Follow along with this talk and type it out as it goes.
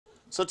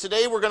So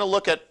today we're going to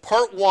look at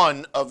part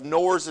one of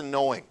knowers and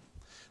knowing.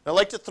 And I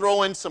like to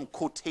throw in some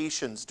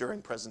quotations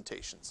during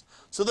presentations.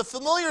 So the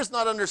familiar is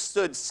not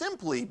understood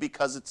simply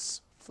because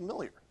it's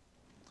familiar.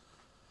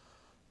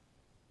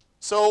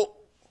 So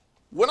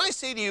when I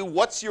say to you,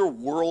 what's your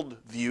world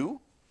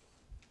view?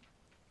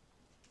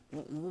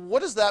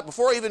 What is that?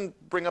 Before I even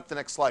bring up the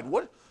next slide,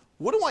 what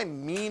do I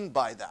mean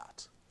by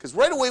that? Because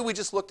right away we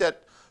just looked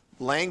at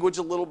language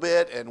a little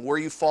bit and where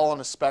you fall on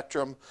a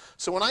spectrum.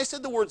 So when I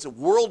said the words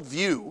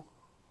worldview,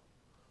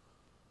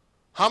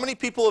 how many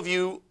people of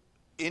you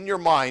in your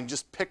mind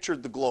just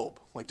pictured the globe?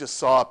 Like just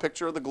saw a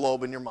picture of the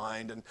globe in your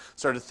mind and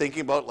started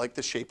thinking about like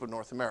the shape of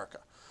North America?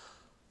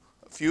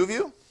 A few of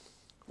you?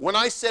 When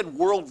I said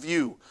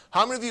worldview,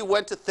 how many of you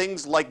went to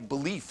things like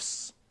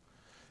beliefs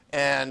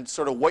and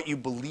sort of what you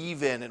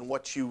believe in and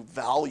what you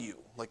value?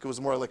 Like it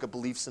was more like a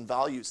beliefs and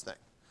values thing.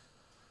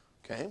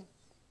 Okay?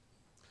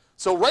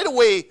 So right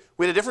away,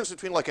 we had a difference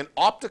between like an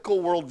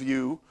optical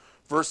worldview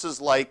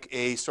versus like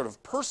a sort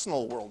of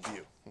personal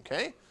worldview.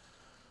 Okay?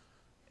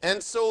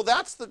 And so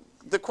that's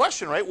the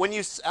question, right? When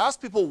you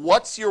ask people,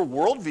 what's your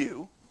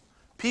worldview,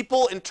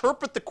 people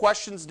interpret the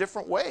questions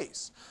different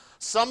ways.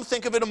 Some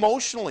think of it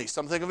emotionally,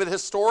 some think of it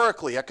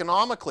historically,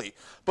 economically.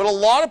 But a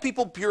lot of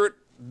people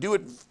do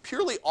it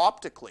purely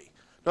optically.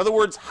 In other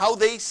words, how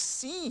they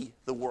see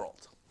the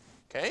world.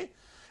 Okay?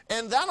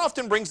 And that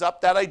often brings up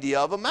that idea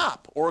of a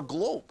map or a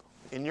globe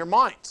in your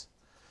mind.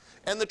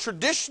 And the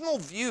traditional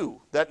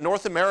view that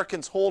North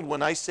Americans hold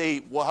when I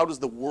say, well, how does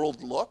the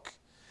world look,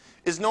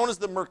 is known as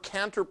the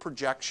Mercator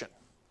projection.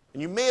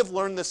 And you may have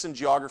learned this in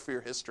geography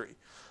or history.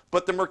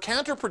 But the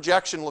Mercator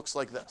projection looks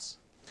like this.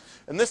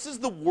 And this is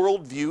the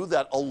worldview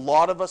that a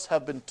lot of us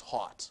have been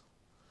taught,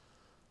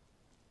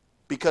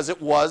 because it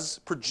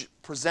was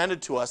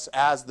presented to us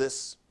as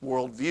this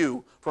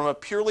worldview from a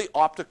purely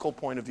optical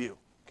point of view.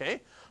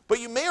 Okay?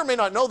 But you may or may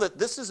not know that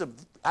this is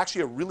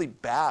actually a really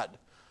bad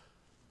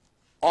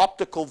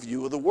optical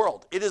view of the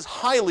world. It is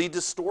highly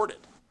distorted.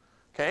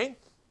 Okay?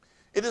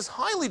 It is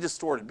highly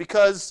distorted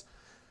because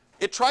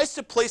it tries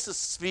to place a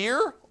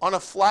sphere on a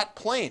flat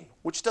plane,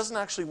 which doesn't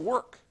actually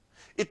work.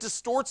 It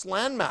distorts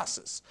land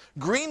masses.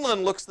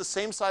 Greenland looks the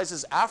same size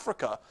as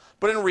Africa,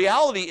 but in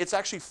reality, it's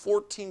actually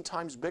 14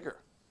 times bigger.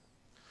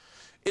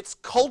 It's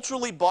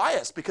culturally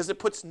biased because it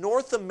puts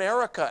North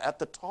America at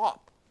the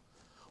top.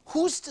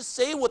 Who's to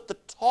say what the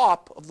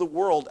top of the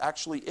world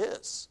actually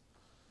is?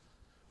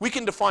 We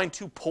can define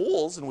two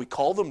poles and we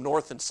call them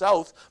north and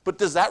south, but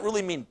does that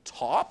really mean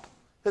top?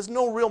 There's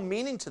no real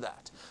meaning to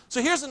that. So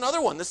here's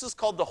another one. This is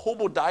called the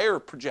Hobo-Dyer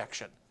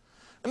projection.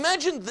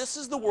 Imagine this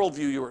is the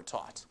worldview you were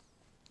taught.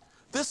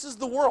 This is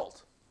the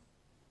world.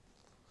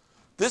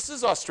 This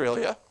is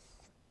Australia.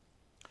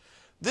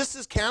 This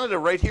is Canada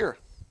right here.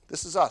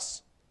 This is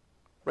us,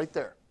 right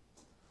there.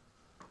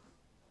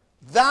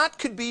 That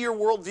could be your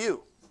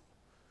worldview.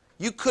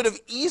 You could have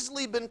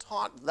easily been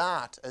taught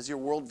that as your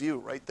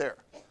worldview right there.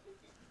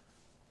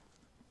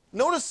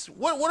 Notice,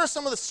 what are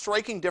some of the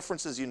striking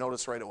differences you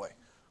notice right away?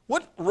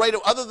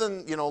 Other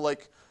than,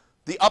 like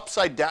the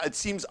upside down, it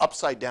seems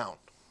upside down.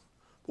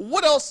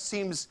 What else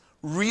seems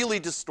really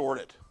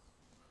distorted?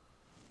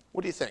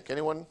 What do you think?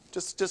 Anyone?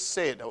 Just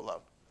say it out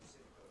loud.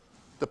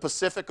 The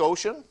Pacific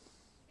Ocean?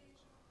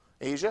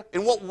 Asia?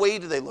 In what way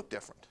do they look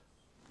different?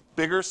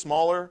 Bigger,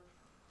 smaller?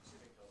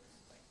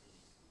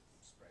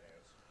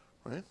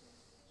 Right?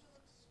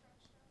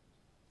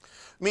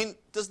 I mean,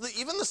 does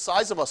even the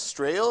size of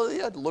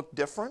Australia look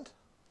different?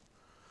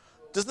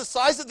 Does the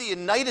size of the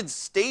United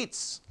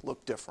States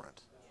look different?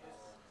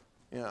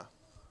 Yeah.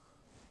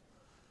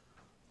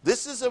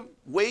 This is a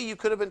way you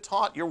could have been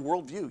taught your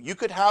worldview. You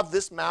could have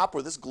this map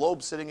or this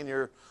globe sitting in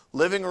your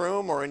living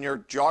room or in your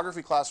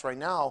geography class right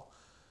now.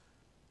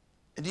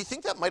 And do you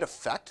think that might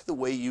affect the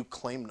way you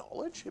claim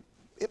knowledge?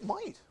 It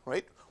might,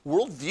 right?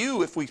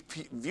 Worldview, if we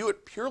view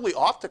it purely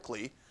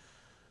optically,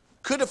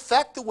 could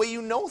affect the way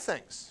you know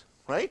things,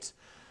 right?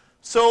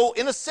 So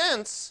in a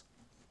sense,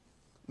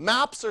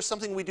 maps are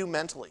something we do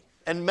mentally.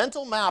 And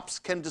mental maps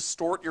can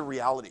distort your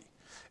reality.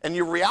 And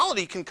your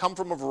reality can come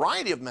from a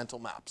variety of mental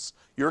maps.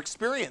 Your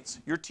experience,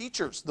 your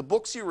teachers, the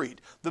books you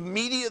read, the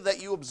media that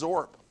you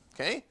absorb,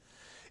 okay?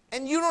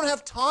 And you don't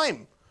have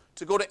time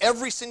to go to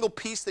every single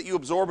piece that you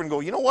absorb and go,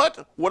 you know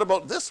what? What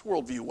about this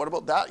worldview? What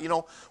about that?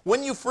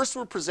 When you first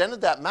were presented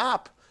that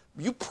map,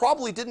 you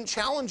probably didn't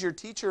challenge your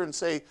teacher and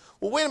say,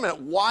 well, wait a minute,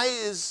 why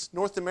is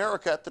North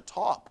America at the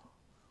top?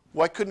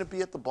 Why couldn't it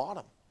be at the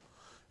bottom?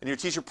 And your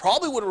teacher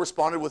probably would have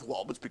responded with,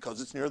 well, it's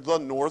because it's near the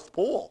North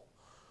Pole.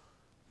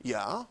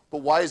 Yeah, but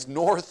why is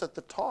north at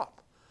the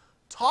top?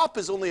 Top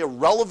is only a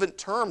relevant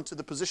term to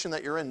the position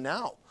that you're in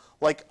now.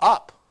 Like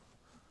up.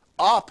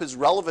 Up is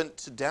relevant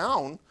to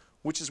down,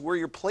 which is where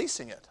you're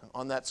placing it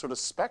on that sort of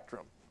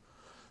spectrum.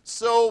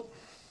 So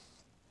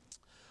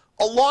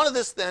a lot of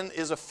this then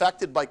is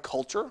affected by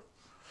culture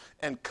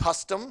and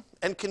custom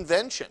and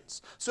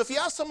conventions. So if you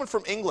ask someone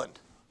from England,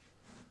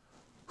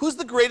 who's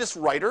the greatest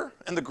writer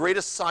and the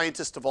greatest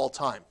scientist of all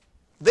time?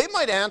 They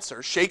might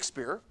answer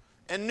Shakespeare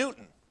and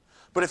Newton.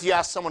 But if you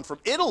ask someone from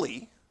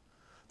Italy,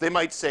 they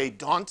might say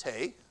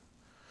Dante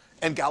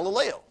and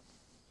Galileo.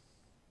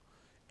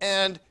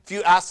 And if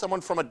you ask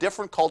someone from a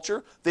different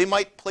culture, they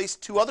might place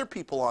 2 other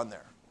people on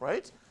there,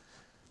 right?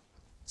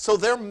 So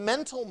their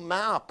mental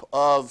map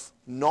of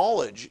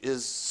knowledge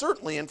is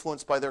certainly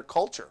influenced by their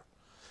culture.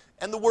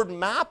 And the word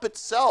map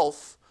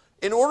itself,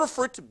 in order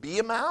for it to be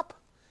a map,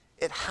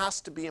 it has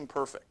to be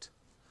imperfect.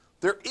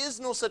 There is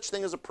no such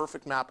thing as a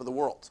perfect map of the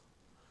world,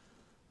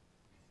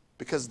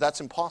 because that's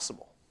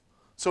impossible.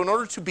 So in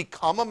order to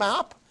become a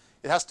map,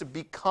 it has to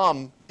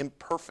become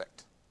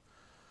imperfect.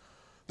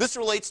 This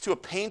relates to a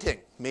painting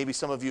maybe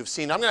some of you have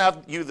seen. I'm going to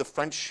have you, the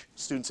French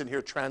students in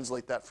here,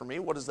 translate that for me.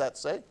 What does that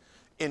say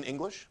in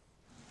English?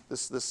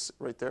 This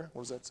right there,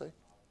 what does that say?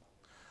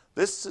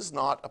 This is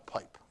not a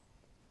pipe.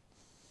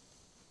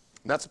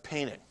 And that's a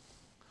painting.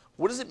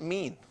 What does it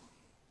mean?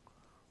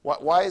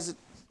 Why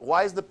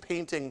is the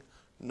painting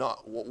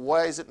not,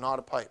 why is it not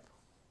a pipe?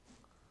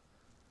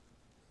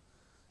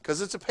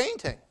 Because it's a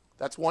painting.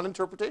 That's one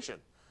interpretation.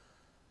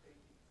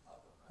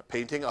 A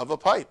painting of a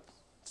pipe.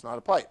 It's not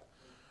a pipe,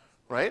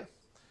 right?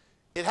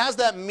 It has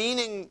that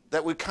meaning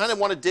that we kind of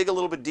want to dig a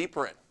little bit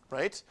deeper in,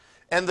 right?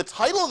 And the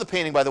title of the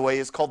painting, by the way,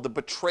 is called The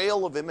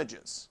Betrayal of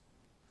Images.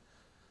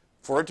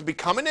 For it to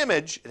become an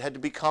image, it had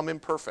to become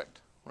imperfect,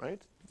 right?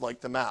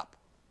 Like the map.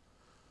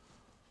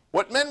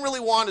 What men really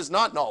want is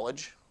not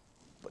knowledge,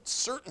 but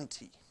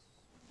certainty.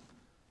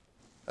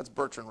 That's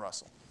Bertrand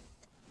Russell.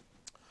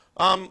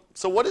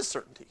 So what is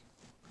certainty?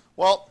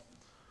 Well,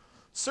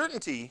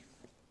 certainty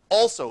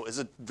also is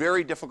a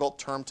very difficult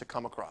term to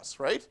come across,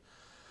 right?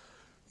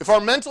 If our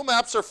mental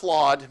maps are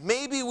flawed,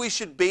 maybe we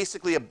should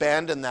basically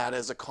abandon that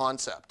as a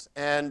concept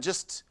and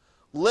just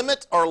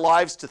limit our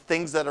lives to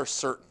things that are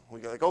certain. We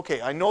go like,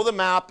 okay, I know the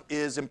map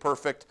is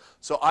imperfect,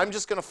 so I'm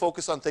just going to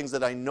focus on things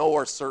that I know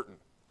are certain.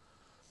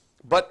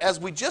 But as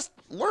we just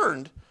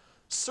learned,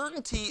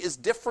 certainty is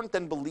different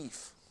than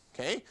belief.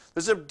 Okay?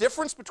 There's a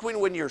difference between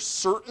when you're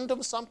certain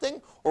of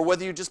something or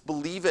whether you just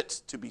believe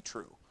it to be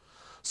true.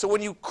 So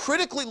when you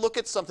critically look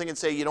at something and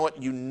say, you know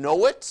what, you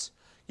know it,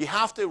 you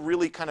have to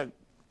really kind of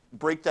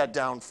break that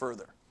down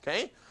further.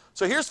 Okay?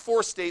 So here's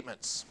 4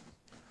 statements.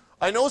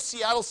 I know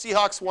Seattle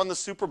Seahawks won the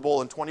Super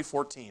Bowl in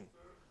 2014.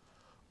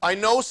 I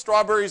know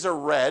strawberries are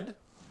red.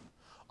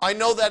 I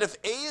know that if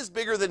A is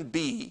bigger than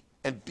B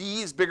and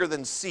B is bigger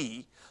than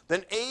C,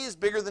 then A is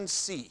bigger than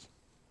C.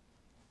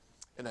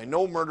 And I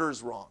know murder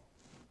is wrong.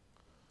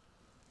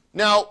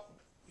 Now,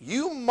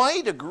 you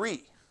might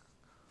agree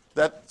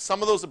that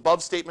some of those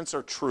above statements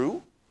are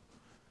true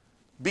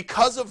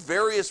because of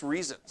various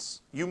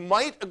reasons. You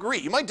might agree.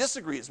 You might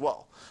disagree as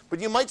well. But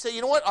you might say,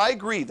 you know what, I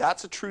agree,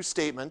 that's a true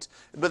statement.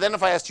 But then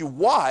if I asked you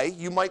why,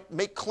 you might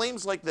make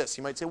claims like this.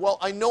 You might say, well,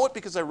 I know it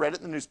because I read it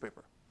in the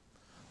newspaper.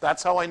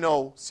 That's how I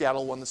know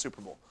Seattle won the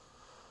Super Bowl.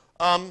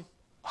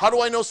 How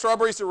do I know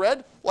strawberries are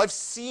red? Well, I've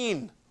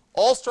seen.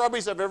 All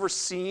strawberries I've ever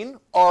seen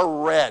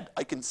are red.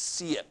 I can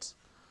see it.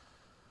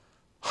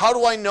 How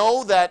do I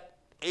know that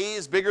A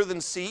is bigger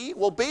than C?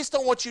 Well, based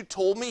on what you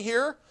told me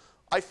here,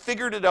 I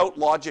figured it out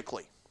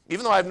logically.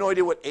 Even though I have no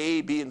idea what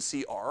A, B, and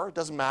C are, it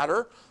doesn't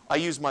matter. I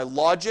use my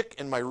logic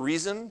and my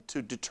reason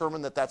to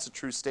determine that that's a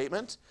true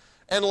statement.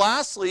 And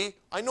lastly,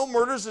 I know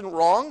murder isn't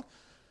wrong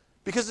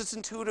because it's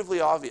intuitively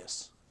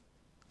obvious.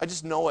 I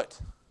just know it.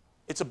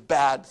 It's a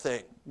bad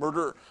thing.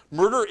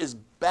 Murder is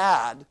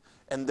bad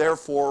and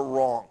therefore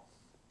wrong.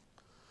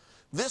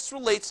 This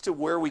relates to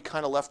where we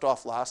kind of left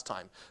off last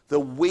time. The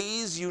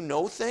ways you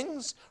know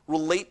things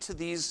relate to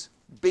these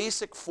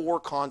basic 4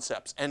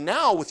 concepts. And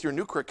now, with your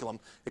new curriculum,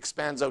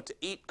 expands out to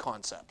 8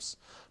 concepts.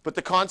 But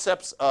the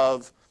concepts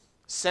of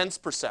sense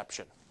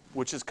perception,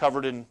 which is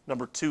covered in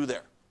number 2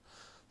 there.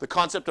 The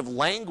concept of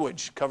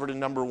language, covered in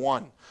number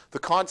 1. The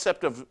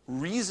concept of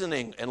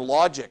reasoning and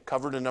logic,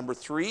 covered in number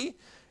 3.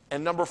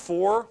 And number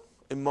 4,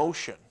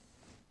 emotion.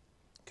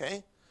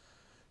 Okay?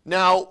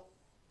 Now,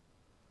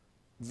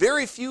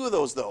 very few of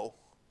those, though,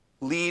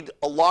 lead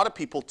a lot of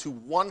people to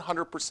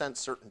 100%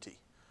 certainty,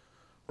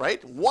 right?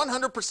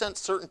 100%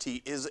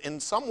 certainty is in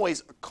some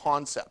ways a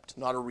concept,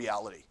 not a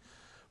reality.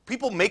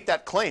 People make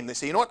that claim. They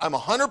say, you know what, I'm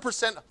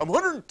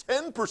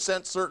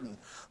 110% certain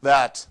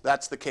that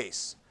that's the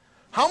case.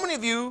 How many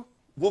of you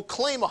will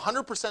claim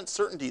 100%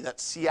 certainty that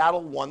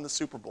Seattle won the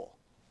Super Bowl?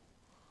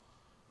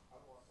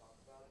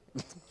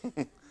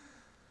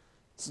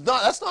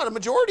 That's not a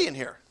majority in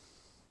here.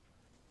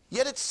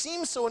 Yet it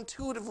seems so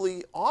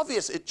intuitively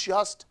obvious. It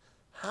just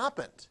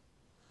happened.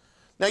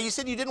 Now, you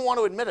said you didn't want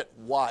to admit it.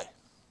 Why?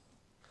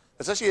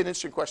 That's actually an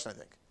interesting question, I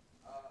think.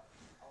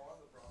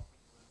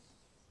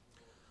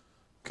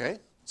 Okay.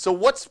 So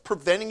what's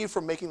preventing you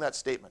from making that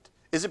statement?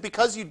 Is it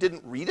because you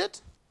didn't read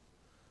it?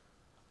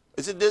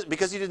 Is it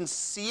because you didn't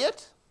see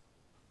it?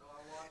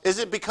 Is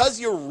it because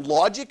your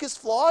logic is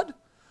flawed?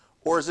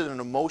 Or is it an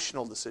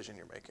emotional decision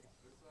you're making?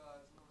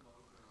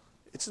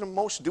 It's an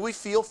emotion. Do we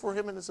feel for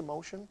him in his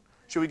emotion?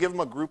 Should we give him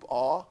a group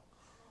awe?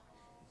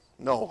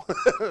 No.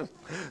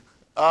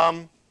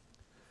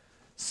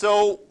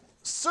 So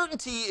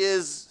certainty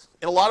is,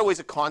 in a lot of ways,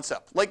 a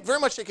concept. Like very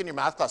much like in your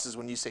math classes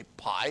when you say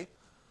pi,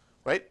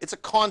 right? It's a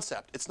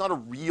concept. It's not a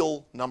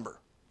real number.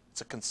 It's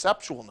a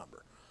conceptual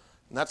number.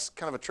 And that's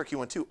kind of a tricky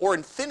one too. Or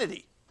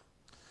infinity.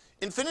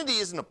 Infinity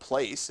isn't a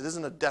place. It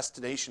isn't a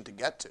destination to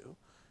get to.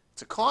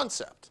 It's a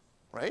concept,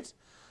 right?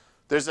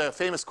 There's a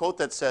famous quote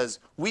that says,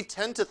 we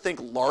tend to think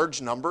large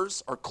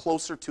numbers are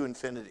closer to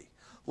infinity.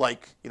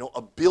 Like, you know,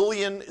 1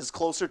 billion is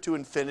closer to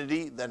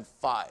infinity than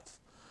 5.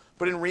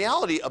 But in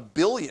reality, 1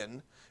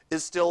 billion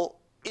is still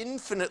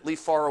infinitely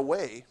far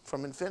away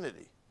from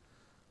infinity.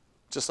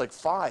 Just like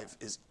 5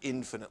 is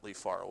infinitely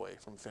far away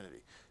from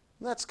infinity.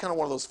 And that's kind of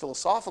one of those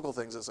philosophical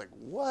things. It's like,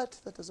 what?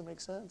 That doesn't make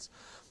sense.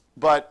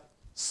 But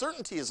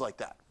certainty is like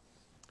that.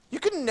 You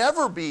can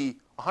never be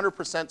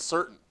 100%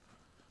 certain,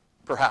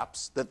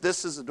 perhaps, that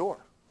this is a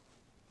door.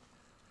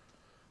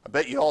 I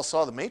bet you all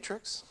saw The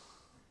Matrix.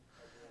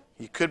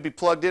 You could be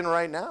plugged in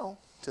right now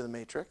to The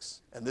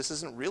Matrix, and this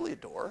isn't really a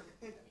door.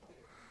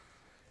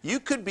 You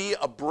could be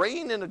a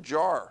brain in a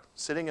jar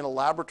sitting in a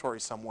laboratory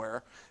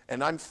somewhere,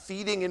 and I'm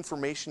feeding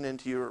information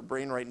into your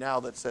brain right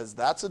now that says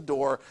that's a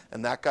door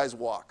and that guy's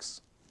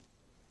walks.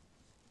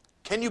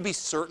 Can you be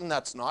certain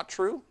that's not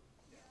true?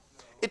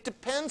 It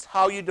depends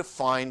how you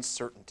define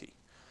certainty.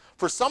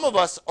 For some of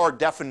us, our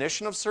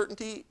definition of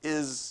certainty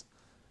is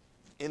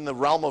in the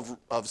realm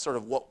of sort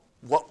of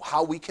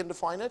how we can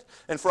define it.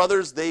 And for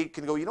others, they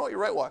can go, you know what, you're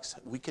right, Wax.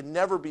 We can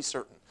never be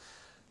certain.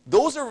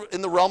 Those are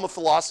in the realm of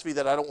philosophy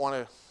that I don't want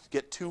to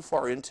get too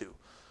far into.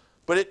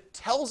 But it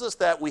tells us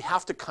that we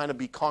have to kind of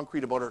be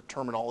concrete about our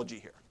terminology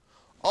here.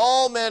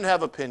 All men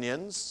have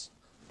opinions,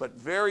 but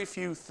very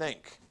few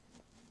think.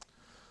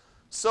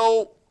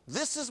 So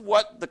this is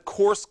what the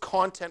course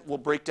content will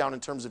break down in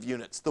terms of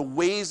units, the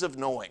ways of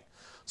knowing.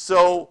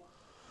 So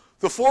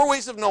the 4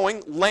 ways of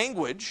knowing,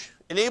 language,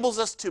 enables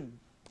us to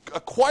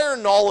acquire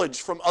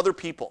knowledge from other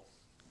people.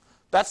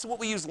 That's what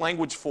we use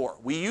language for.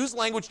 We use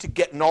language to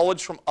get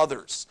knowledge from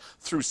others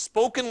through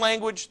spoken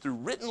language, through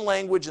written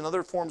language, and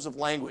other forms of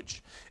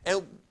language.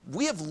 And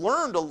we have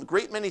learned a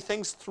great many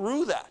things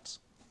through that.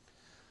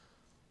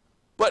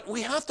 But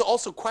we have to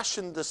also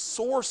question the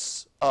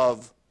source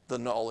of the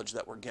knowledge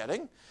that we're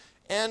getting.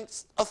 And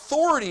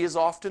authority is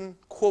often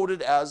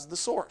quoted as the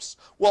source.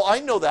 Well, I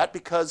know that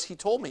because he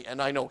told me,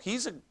 and I know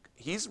he's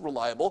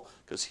reliable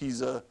because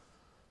he's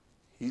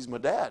my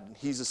dad, and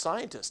he's a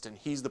scientist, and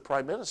he's the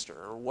prime minister,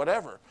 or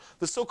whatever.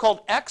 The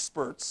so-called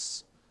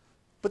experts,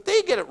 but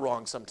they get it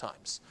wrong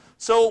sometimes.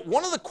 So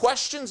one of the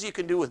questions you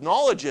can do with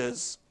knowledge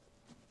is,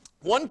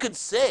 one could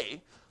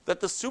say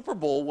that the Super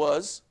Bowl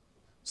was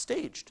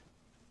staged.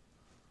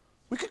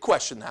 We could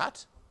question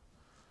that.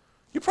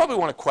 You probably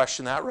want to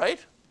question that, right?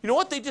 You know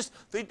what?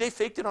 They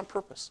faked it on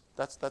purpose.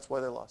 That's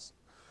why they lost.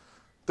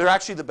 They're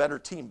actually the better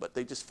team, but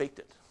they just faked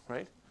it,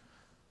 right?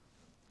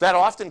 That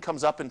often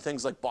comes up in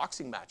things like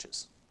boxing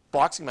matches.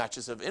 Boxing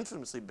matches have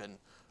infamously been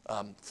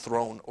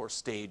thrown or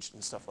staged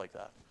and stuff like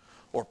that.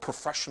 Or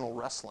professional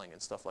wrestling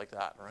and stuff like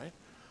that,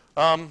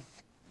 right?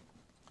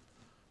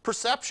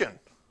 Perception.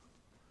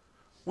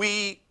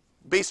 We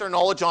base our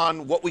knowledge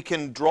on what we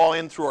can draw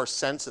in through our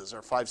senses,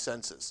 our 5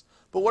 senses.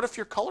 But what if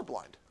you're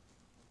colorblind?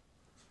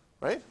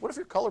 Right? What if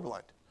you're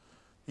colorblind?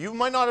 You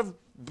might not have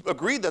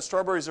agreed that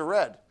strawberries are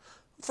red.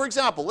 For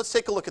example, let's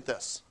take a look at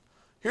this.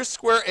 Here's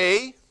square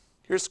A,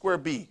 here's square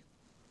B.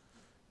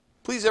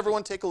 Please,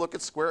 everyone, take a look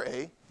at square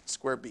A,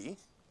 square B.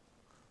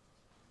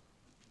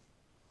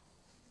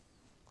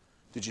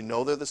 Did you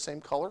know they're the same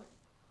color?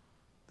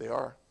 They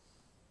are.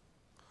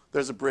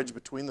 There's a bridge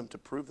between them to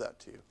prove that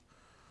to you.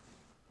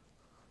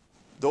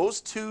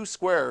 Those 2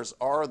 squares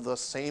are the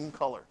same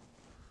color.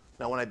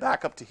 Now, when I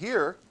back up to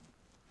here,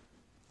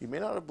 you may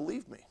not have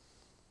believed me.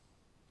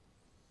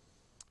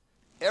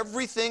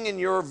 Everything in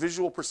your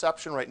visual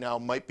perception right now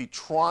might be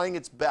trying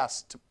its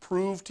best to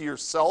prove to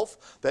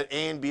yourself that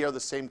A and B are the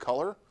same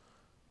color,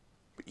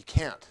 but you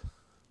can't.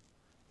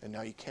 And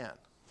now you can.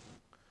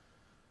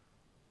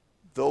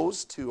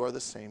 Those 2 are the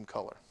same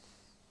color.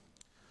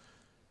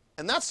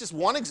 And that's just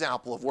one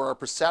example of where our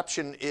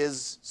perception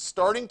is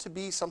starting to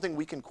be something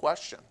we can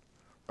question,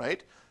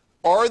 right?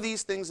 Are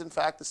these things in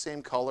fact the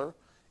same color?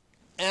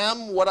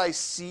 Am what I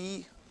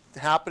see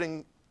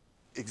happening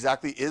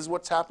exactly is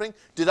what's happening?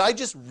 Did I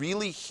just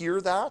really hear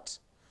that?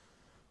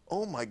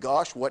 Oh my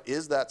gosh, what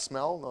is that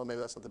smell? No, maybe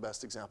that's not the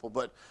best example,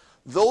 but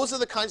those are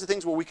the kinds of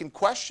things where we can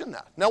question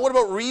that. Now, what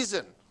about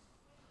reason?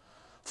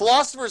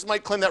 Philosophers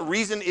might claim that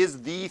reason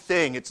is the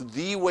thing. It's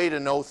the way to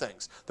know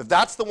things.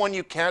 That's the one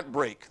you can't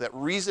break, that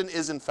reason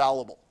is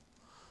infallible.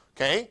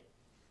 Okay?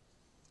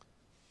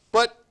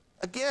 But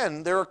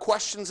again, there are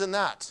questions in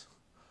that.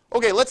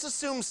 Okay, let's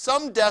assume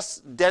some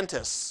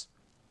dentists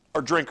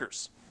are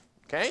drinkers.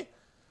 Okay?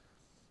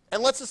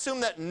 And let's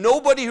assume that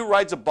nobody who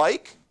rides a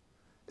bike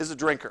is a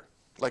drinker,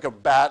 like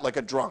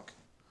a drunk.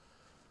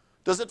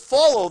 Does it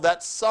follow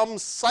that some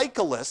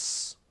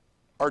cyclists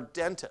are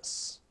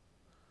dentists?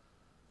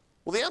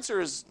 Well, the answer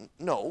is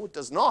no, it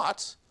does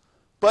not.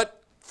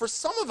 But for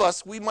some of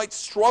us, we might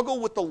struggle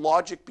with the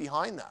logic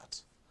behind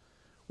that,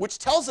 which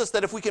tells us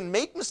that if we can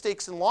make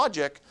mistakes in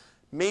logic,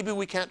 maybe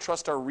we can't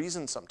trust our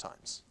reason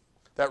sometimes.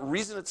 That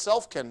reason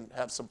itself can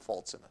have some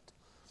faults in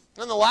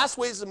it. And the last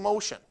way is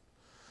emotion.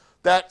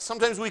 that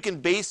sometimes we can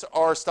base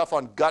our stuff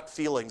on gut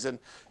feelings. And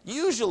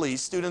usually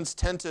students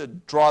tend to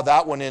draw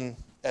that one in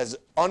as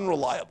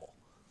unreliable,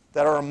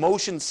 that our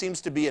emotion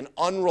seems to be an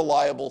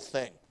unreliable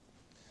thing,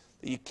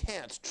 that you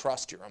can't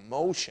trust your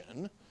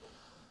emotion.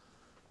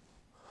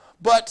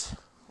 But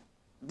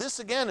this,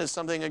 again, is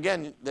something,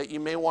 again, that you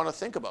may want to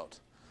think about.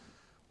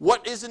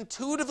 What is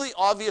intuitively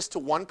obvious to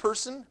one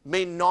person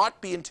may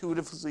not be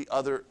intuitively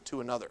other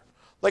to another.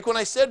 Like when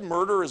I said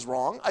murder is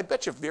wrong, I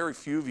bet you very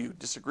few of you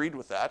disagreed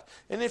with that.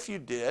 And if you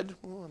did,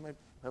 well, I might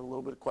have a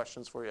little bit of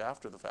questions for you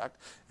after the fact,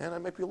 and I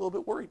might be a little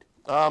bit worried.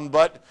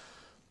 But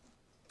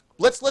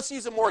let's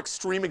use a more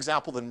extreme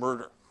example than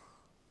murder.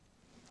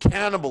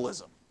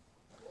 Cannibalism.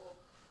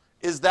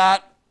 Is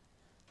that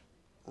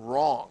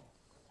wrong?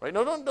 Right?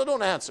 No,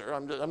 don't answer.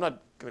 I'm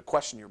not going to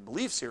question your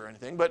beliefs here or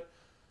anything, but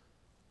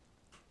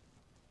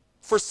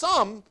for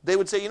some, they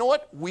would say, you know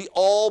what? We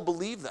all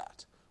believe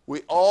that.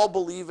 We all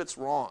believe it's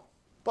wrong.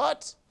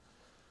 But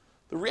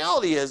the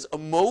reality is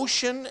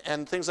emotion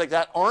and things like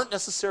that aren't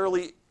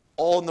necessarily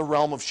all in the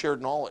realm of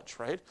shared knowledge,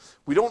 right?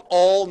 We don't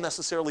all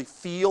necessarily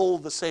feel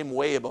the same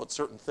way about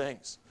certain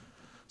things.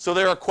 So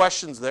there are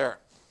questions there.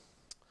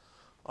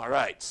 All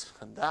right,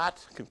 and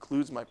that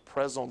concludes my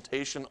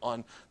presentation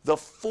on the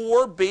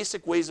 4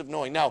 basic ways of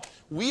knowing. Now,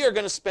 we are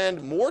going to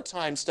spend more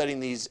time studying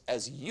these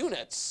as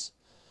units